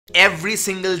Every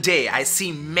single day I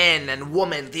see men and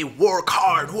women, they work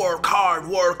hard,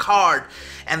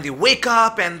 and they wake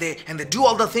up and they do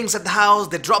all the things at the house.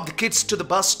 They drop the kids to the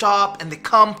bus stop and they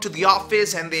come to the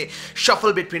office and they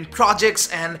shuffle between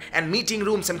projects and meeting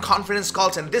rooms and conference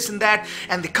calls and this and that,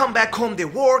 and they come back home, they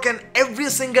work, and every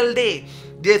single day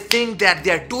they think that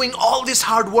they are doing all this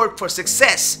hard work for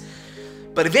success.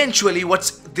 But eventually what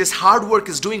this hard work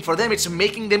is doing for them, it's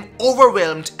making them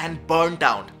overwhelmed and burnt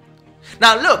out.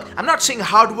 Now look, I'm not saying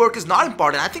hard work is not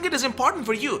important. I think it is important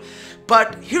for you.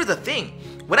 But here's the thing.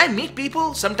 When I meet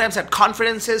people, sometimes at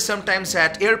conferences, sometimes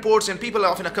at airports, and people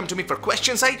often come to me for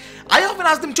questions, I often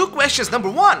ask them two questions.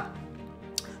 Number one,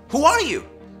 who are you?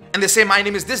 And they say, my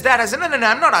name is this, that. I say, no,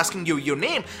 I'm not asking you your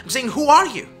name. I'm saying, who are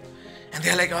you? And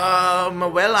they're like,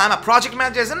 well, I'm a project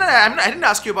manager. I said, no, I didn't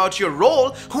ask you about your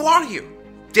role. Who are you?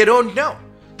 They don't know.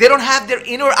 They don't have their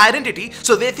inner identity,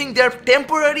 so they think their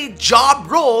temporary job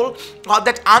role or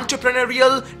that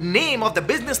entrepreneurial name of the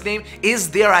business name is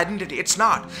their identity. It's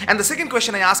not. And the second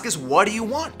question I ask is, what do you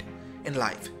want in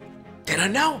life? They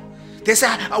don't know. They say,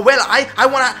 well, I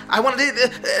want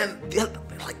to,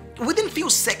 like, within few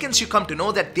seconds you come to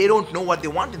know that they don't know what they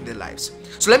want in their lives.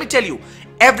 So let me tell you,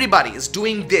 everybody is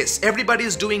doing this, everybody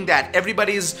is doing that,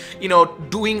 everybody is,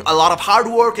 doing a lot of hard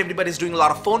work, everybody is doing a lot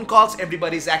of phone calls,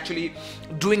 everybody is actually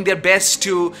doing their best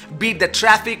to beat the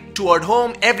traffic toward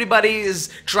home, everybody is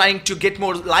trying to get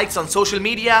more likes on social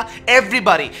media,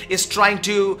 everybody is trying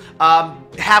to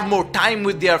have more time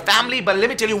with their family. But let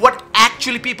me tell you what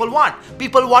actually people want.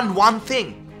 People want one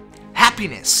thing: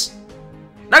 happiness.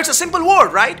 Now it's a simple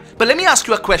word, right? But let me ask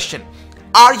you a question.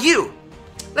 Are you?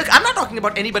 Look, I'm not talking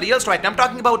about anybody else right now. I'm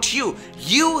talking about you.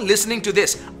 You listening to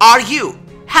this. Are you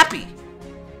happy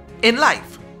in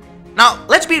life? Now,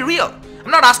 let's be real.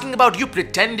 I'm not asking about you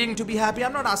pretending to be happy.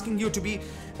 I'm not asking you to be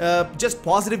just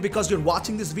positive because you're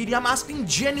watching this video. I'm asking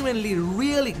genuinely,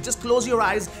 really, just close your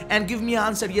eyes and give me an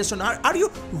answer, yes or no. Are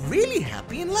you really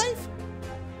happy in life?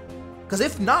 Because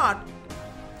if not,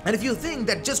 and if you think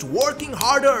that just working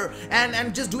harder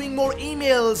and just doing more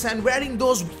emails and wearing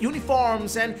those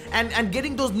uniforms and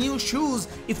getting those new shoes,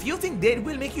 if you think they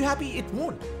will make you happy, it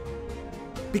won't.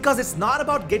 Because it's not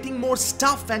about getting more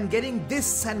stuff and getting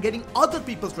this and getting other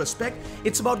people's respect.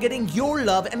 It's about getting your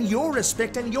love and your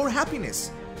respect and your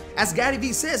happiness. As Gary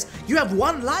Vee says, you have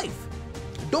one life.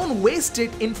 Don't waste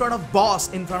it in front of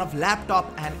boss, in front of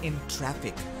laptop, and in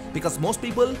traffic. Because most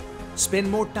people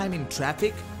spend more time in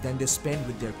traffic than they spend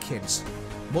with their kids.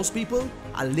 Most people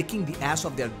are licking the ass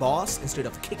of their boss instead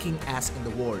of kicking ass in the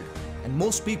world. And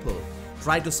most people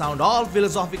try to sound all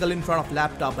philosophical in front of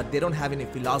laptop, but they don't have any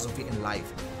philosophy in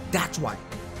life. That's why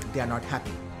they are not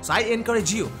happy. So I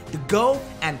encourage you to go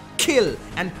and kill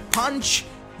and punch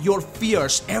your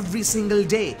fears every single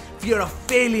day. Fear of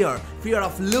failure, fear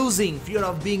of losing, fear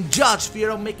of being judged, fear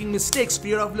of making mistakes,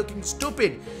 fear of looking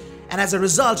stupid. And as a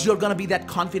result, you're gonna be that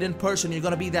confident person, you're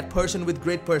gonna be that person with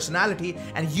great personality,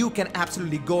 and you can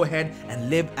absolutely go ahead and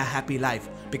live a happy life.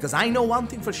 Because I know one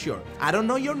thing for sure. I don't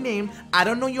know your name, I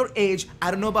don't know your age, I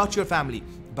don't know about your family,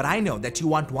 but I know that you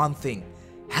want one thing: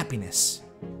 happiness.